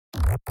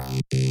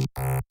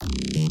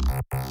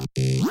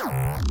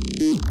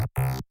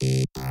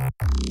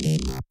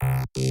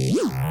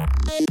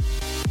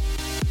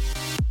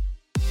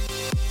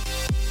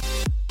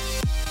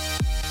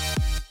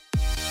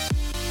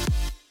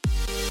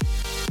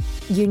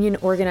Union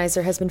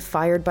organizer has been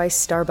fired by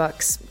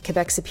Starbucks.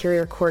 Quebec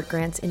Superior Court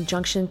grants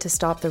injunction to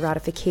stop the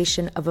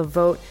ratification of a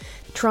vote.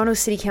 Toronto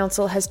City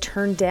Council has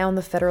turned down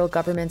the federal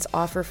government's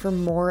offer for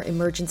more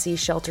emergency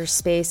shelter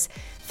space.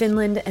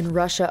 Finland and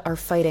Russia are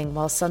fighting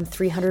while some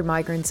 300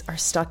 migrants are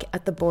stuck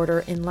at the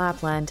border in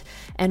Lapland.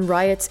 And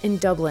riots in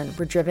Dublin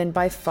were driven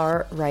by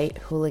far-right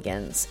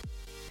hooligans.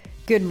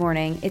 Good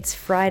morning. It's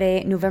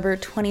Friday, November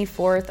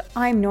 24th.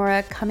 I'm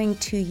Nora, coming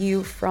to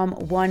you from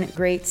one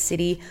great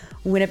city,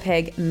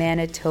 Winnipeg,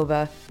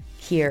 Manitoba.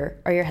 Here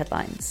are your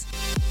headlines.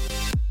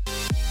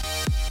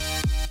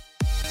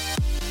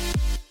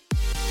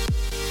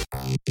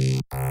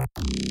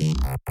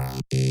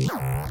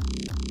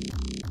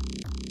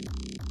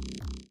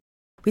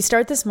 We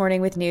start this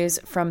morning with news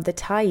from the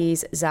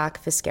Thaïs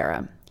Zach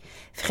Viscara.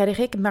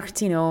 Frédéric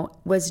Martineau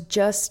was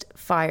just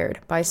fired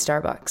by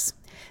Starbucks.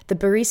 The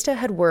barista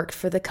had worked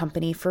for the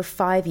company for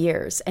 5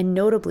 years, and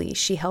notably,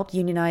 she helped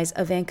unionize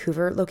a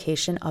Vancouver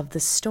location of the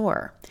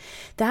store.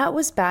 That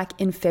was back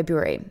in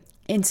February.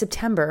 In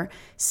September,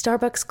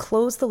 Starbucks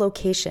closed the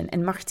location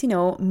and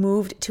Martineau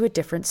moved to a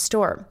different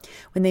store.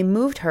 When they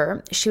moved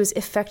her, she was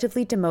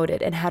effectively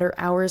demoted and had her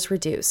hours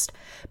reduced.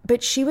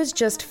 But she was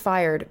just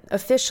fired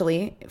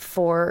officially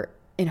for,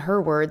 in her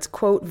words,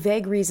 quote,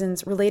 vague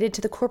reasons related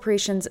to the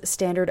corporation's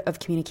standard of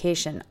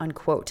communication,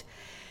 unquote.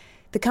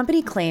 The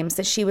company claims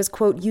that she was,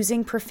 quote,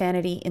 using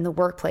profanity in the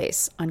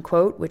workplace,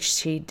 unquote, which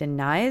she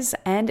denies,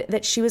 and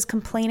that she was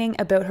complaining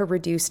about her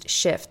reduced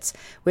shifts,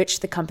 which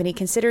the company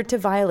considered to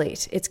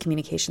violate its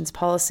communications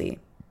policy.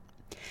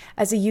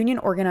 As a union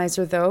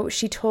organizer, though,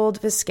 she told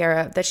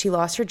Viscara that she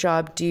lost her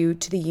job due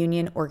to the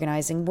union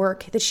organizing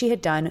work that she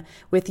had done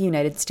with the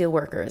United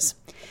Steelworkers.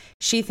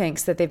 She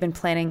thinks that they've been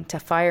planning to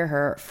fire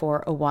her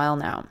for a while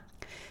now.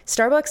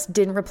 Starbucks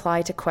didn't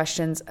reply to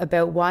questions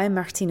about why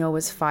Martineau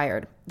was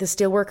fired. The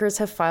steelworkers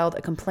have filed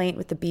a complaint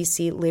with the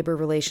BC Labour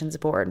Relations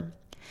Board.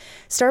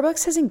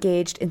 Starbucks has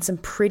engaged in some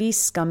pretty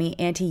scummy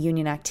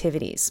anti-union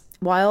activities.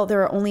 While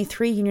there are only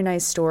 3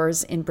 unionized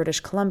stores in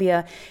British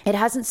Columbia, it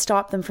hasn't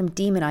stopped them from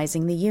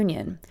demonizing the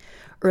union.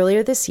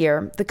 Earlier this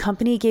year, the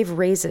company gave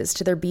raises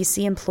to their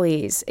BC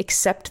employees,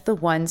 except the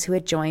ones who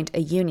had joined a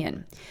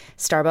union.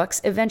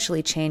 Starbucks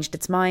eventually changed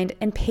its mind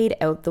and paid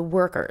out the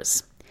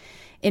workers.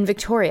 In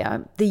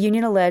Victoria, the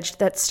union alleged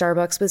that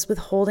Starbucks was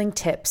withholding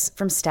tips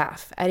from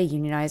staff at a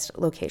unionized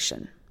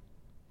location.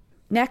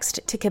 Next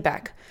to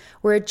Quebec,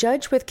 where a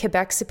judge with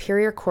Quebec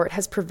Superior Court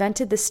has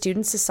prevented the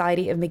Student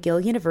Society of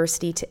McGill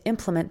University to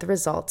implement the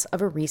results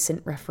of a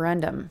recent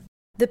referendum.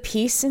 The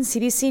piece in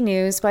CBC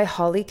News by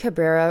Holly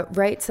Cabrera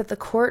writes that the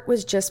court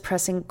was just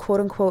pressing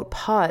quote-unquote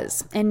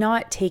pause and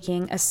not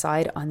taking a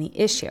side on the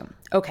issue.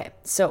 Okay,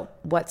 so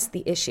what's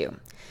the issue?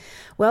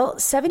 Well,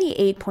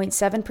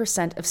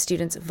 78.7% of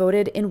students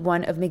voted in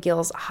one of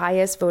McGill's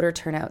highest voter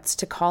turnouts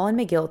to call on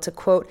McGill to,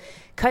 quote,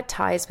 cut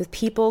ties with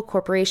people,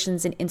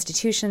 corporations, and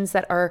institutions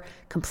that are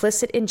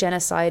complicit in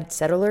genocide,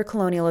 settler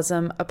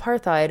colonialism,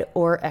 apartheid,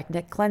 or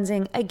ethnic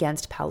cleansing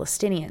against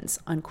Palestinians,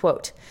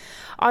 unquote.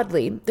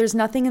 Oddly, there's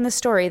nothing in the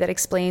story that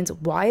explains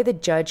why the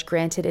judge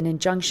granted an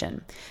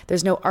injunction.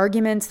 There's no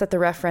arguments that the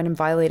referendum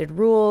violated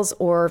rules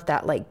or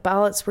that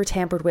ballots were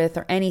tampered with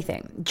or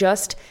anything.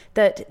 Just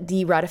that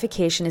the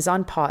ratification is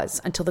on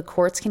pause until the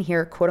courts can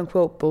hear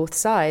quote-unquote both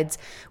sides,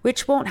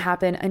 which won't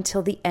happen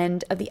until the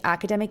end of the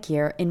academic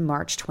year in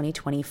March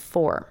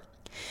 2024.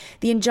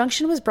 The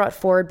injunction was brought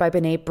forward by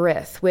B'nai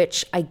B'rith,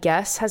 which I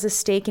guess has a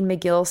stake in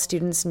McGill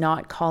students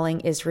not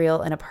calling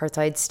Israel an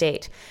apartheid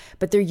state.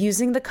 But they're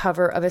using the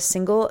cover of a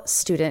single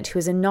student who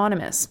is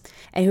anonymous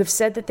and who have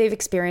said that they've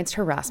experienced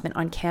harassment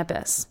on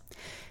campus.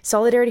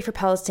 Solidarity for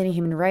Palestinian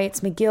Human Rights,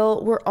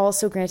 McGill were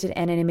also granted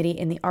anonymity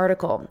in the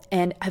article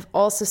and have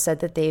also said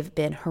that they've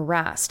been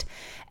harassed.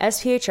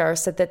 SPHR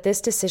said that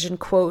this decision,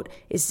 quote,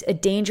 is a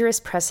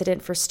dangerous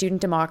precedent for student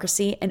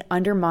democracy and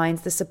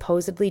undermines the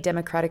supposedly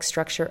democratic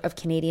structure of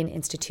Canadian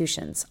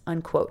institutions,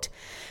 unquote,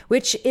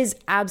 which is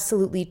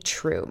absolutely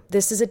true.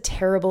 This is a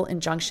terrible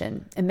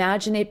injunction.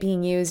 Imagine it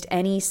being used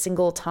any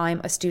single time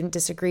a student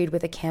disagreed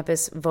with a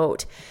campus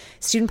vote.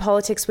 Student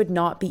politics would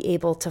not be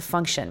able to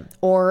function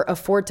or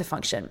afford to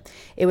function.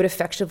 It would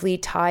effectively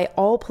tie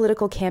all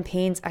political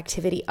campaigns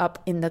activity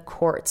up in the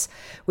courts,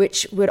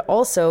 which would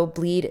also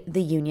bleed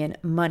the union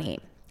money.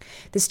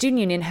 The student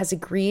union has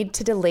agreed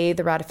to delay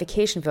the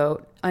ratification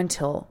vote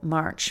until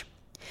March.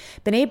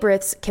 B'nai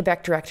B'rith's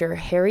Quebec director,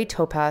 Harry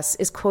Topas,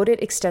 is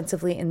quoted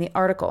extensively in the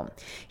article.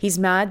 He's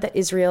mad that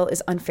Israel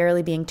is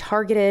unfairly being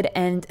targeted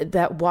and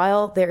that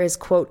while there is,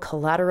 quote,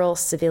 collateral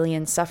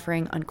civilian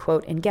suffering,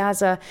 unquote, in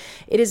Gaza,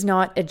 it is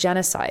not a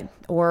genocide.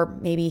 Or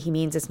maybe he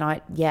means it's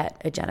not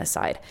yet a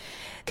genocide.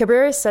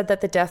 Cabrera said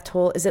that the death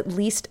toll is at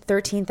least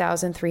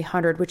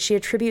 13,300, which she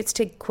attributes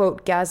to,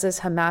 quote, Gaza's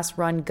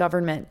Hamas-run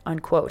government,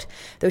 unquote,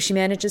 though she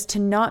manages to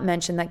not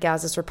mention that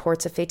Gaza's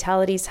reports of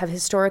fatalities have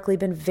historically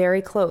been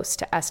very close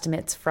to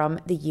estimates from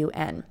the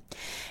UN.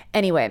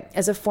 Anyway,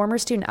 as a former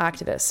student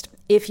activist,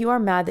 if you are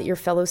mad that your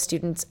fellow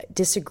students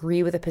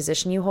disagree with a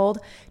position you hold,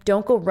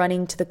 don't go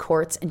running to the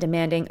courts and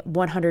demanding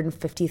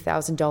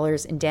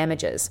 $150,000 in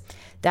damages.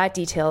 That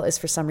detail is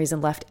for some reason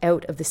left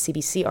out of the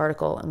CBC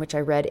article, in which I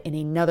read in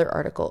another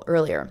article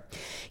earlier.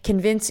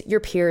 Convince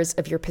your peers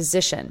of your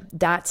position.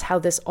 That's how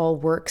this all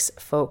works,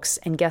 folks.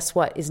 And guess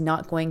what is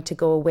not going to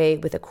go away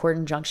with a court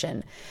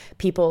injunction?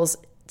 People's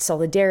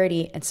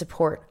solidarity and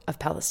support of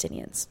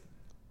Palestinians.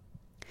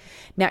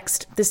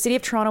 Next, the City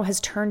of Toronto has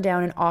turned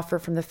down an offer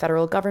from the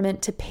federal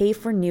government to pay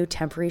for new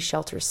temporary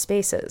shelter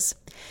spaces.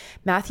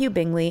 Matthew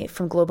Bingley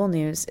from Global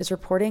News is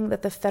reporting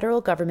that the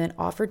federal government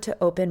offered to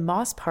open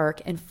Moss Park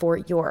and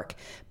Fort York,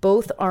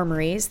 both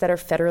armories that are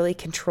federally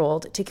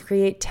controlled, to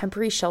create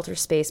temporary shelter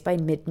space by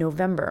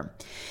mid-November.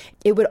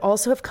 It would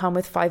also have come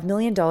with $5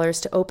 million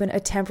to open a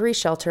temporary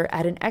shelter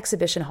at an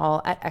exhibition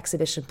hall at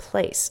Exhibition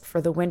Place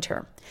for the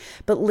winter.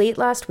 But late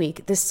last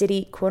week, the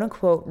city,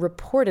 quote-unquote,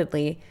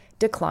 reportedly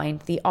declined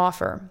the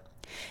offer.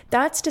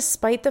 That's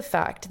despite the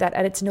fact that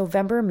at its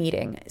November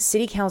meeting,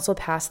 City Council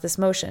passed this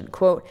motion,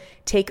 quote,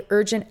 take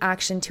urgent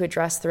action to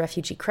address the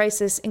refugee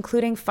crisis,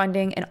 including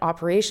funding and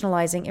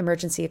operationalizing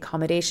emergency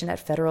accommodation at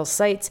federal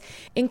sites,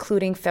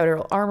 including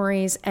federal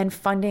armories, and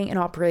funding and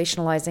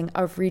operationalizing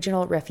of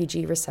regional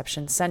refugee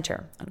reception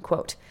center,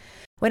 unquote.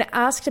 When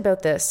asked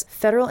about this,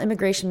 Federal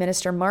Immigration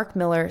Minister Mark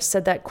Miller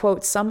said that,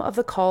 quote, some of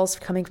the calls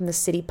coming from the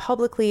city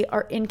publicly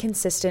are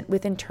inconsistent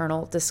with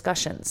internal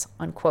discussions,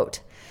 unquote.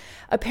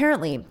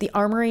 Apparently, the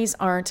armories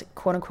aren't,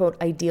 quote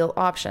unquote, ideal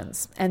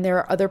options, and there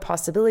are other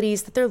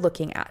possibilities that they're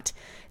looking at.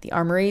 The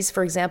armories,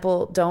 for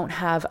example, don't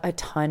have a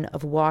ton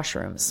of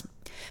washrooms.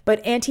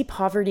 But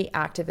anti-poverty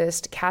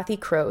activist Kathy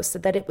Crow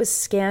said that it was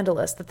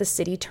scandalous that the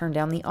city turned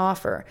down the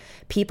offer.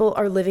 People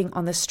are living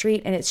on the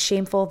street, and it's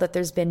shameful that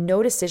there's been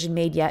no decision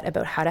made yet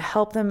about how to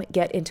help them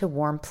get into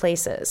warm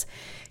places.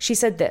 She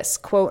said this,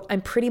 quote,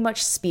 I'm pretty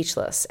much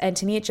speechless, and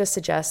to me it just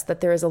suggests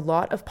that there is a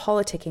lot of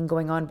politicking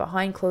going on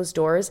behind closed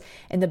doors,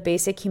 and the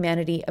basic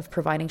humanity of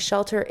providing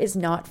shelter is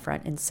not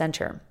front and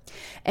center.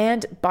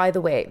 And by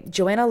the way,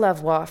 Joanna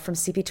Lavoie from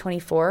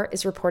CP24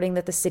 is reporting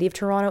that the City of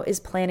Toronto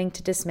is planning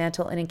to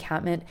dismantle an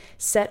encampment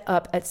set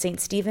up at St.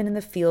 Stephen in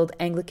the Field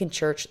Anglican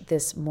Church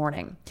this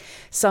morning.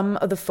 Some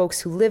of the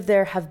folks who live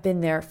there have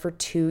been there for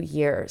 2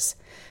 years.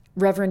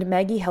 Reverend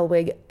Maggie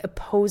Helwig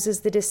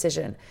opposes the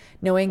decision,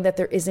 knowing that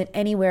there isn't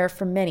anywhere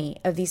for many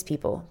of these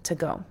people to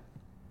go.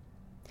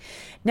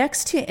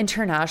 Next to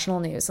international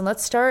news, and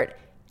let's start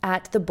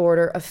at the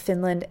border of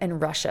Finland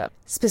and Russia,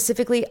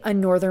 specifically a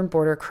northern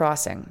border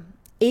crossing.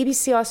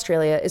 ABC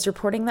Australia is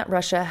reporting that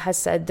Russia has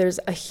said there's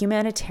a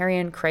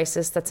humanitarian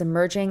crisis that's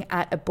emerging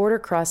at a border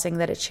crossing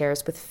that it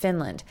shares with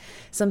Finland.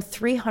 Some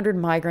 300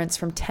 migrants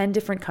from 10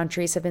 different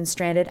countries have been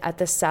stranded at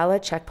the Salla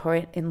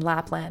checkpoint in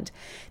Lapland.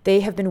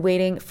 They have been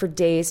waiting for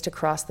days to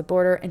cross the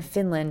border, and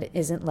Finland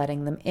isn't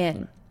letting them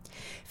in.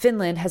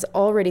 Finland has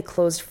already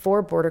closed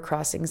 4 border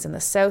crossings in the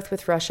south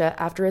with Russia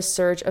after a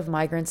surge of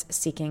migrants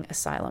seeking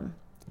asylum.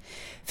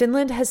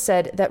 Finland has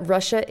said that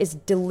Russia is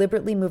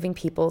deliberately moving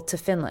people to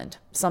Finland,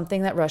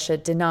 something that Russia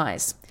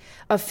denies.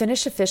 A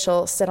Finnish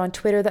official said on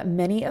Twitter that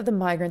many of the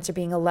migrants are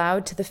being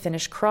allowed to the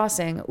Finnish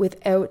crossing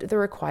without the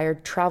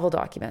required travel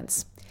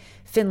documents.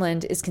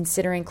 Finland is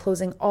considering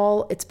closing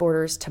all its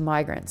borders to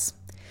migrants.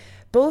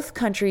 Both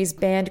countries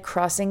banned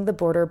crossing the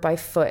border by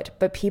foot,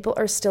 but people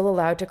are still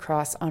allowed to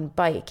cross on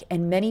bike,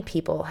 and many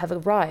people have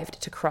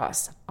arrived to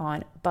cross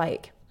on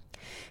bike.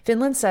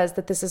 Finland says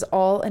that this is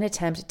all an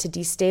attempt to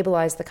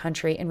destabilize the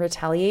country in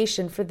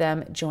retaliation for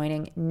them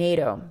joining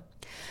NATO.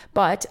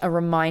 But a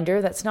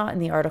reminder that's not in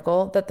the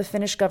article that the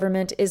Finnish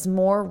government is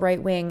more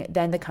right-wing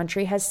than the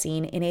country has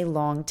seen in a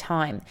long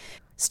time.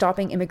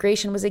 Stopping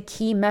immigration was a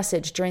key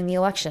message during the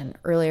election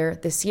earlier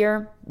this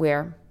year,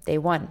 where they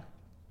won.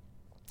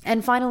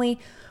 And finally,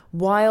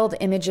 wild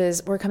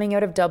images were coming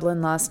out of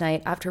Dublin last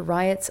night after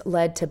riots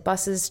led to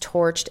buses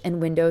torched and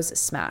windows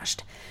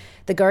smashed.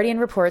 The Guardian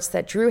reports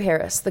that Drew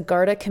Harris, the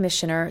Garda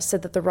commissioner,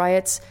 said that the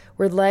riots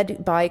were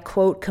led by,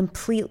 quote,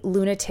 complete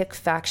lunatic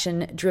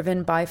faction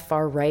driven by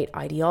far-right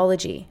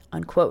ideology,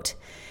 unquote.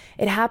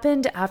 It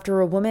happened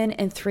after a woman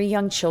and 3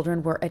 young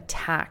children were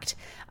attacked.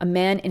 A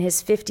man in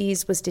his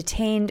 50s was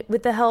detained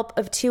with the help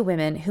of 2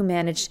 women who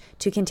managed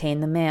to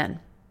contain the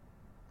man.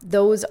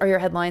 Those are your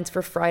headlines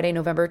for Friday,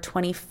 November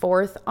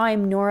 24th.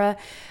 I'm Nora.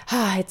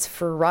 It's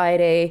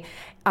Friday.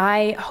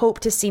 I hope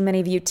to see many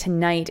of you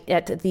tonight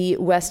at the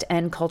West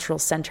End Cultural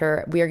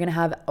Center. We are going to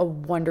have a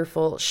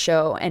wonderful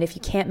show. And if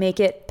you can't make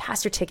it,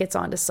 pass your tickets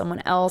on to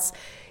someone else.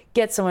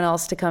 get someone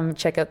else to come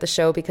check out the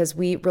show, because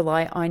we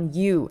rely on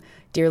you,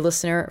 dear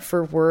listener,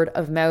 for word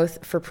of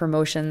mouth, for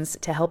promotions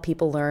to help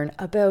people learn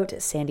about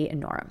Sandy and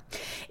Nora.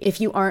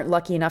 If you aren't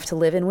lucky enough to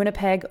live in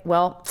Winnipeg,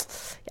 well,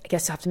 I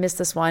guess you have to miss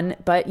this one.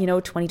 But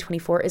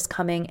 2024 is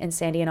coming, and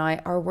Sandy and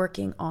I are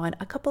working on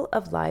a couple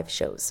of live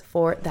shows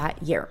for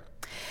that year.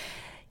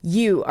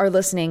 You are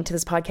listening to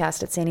this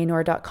podcast at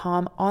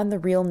sandynora.com, on the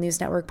Real News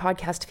Network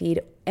podcast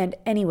feed, and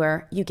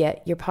anywhere you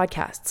get your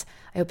podcasts.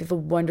 I hope you have a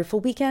wonderful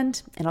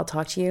weekend, and I'll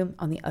talk to you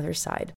on the other side.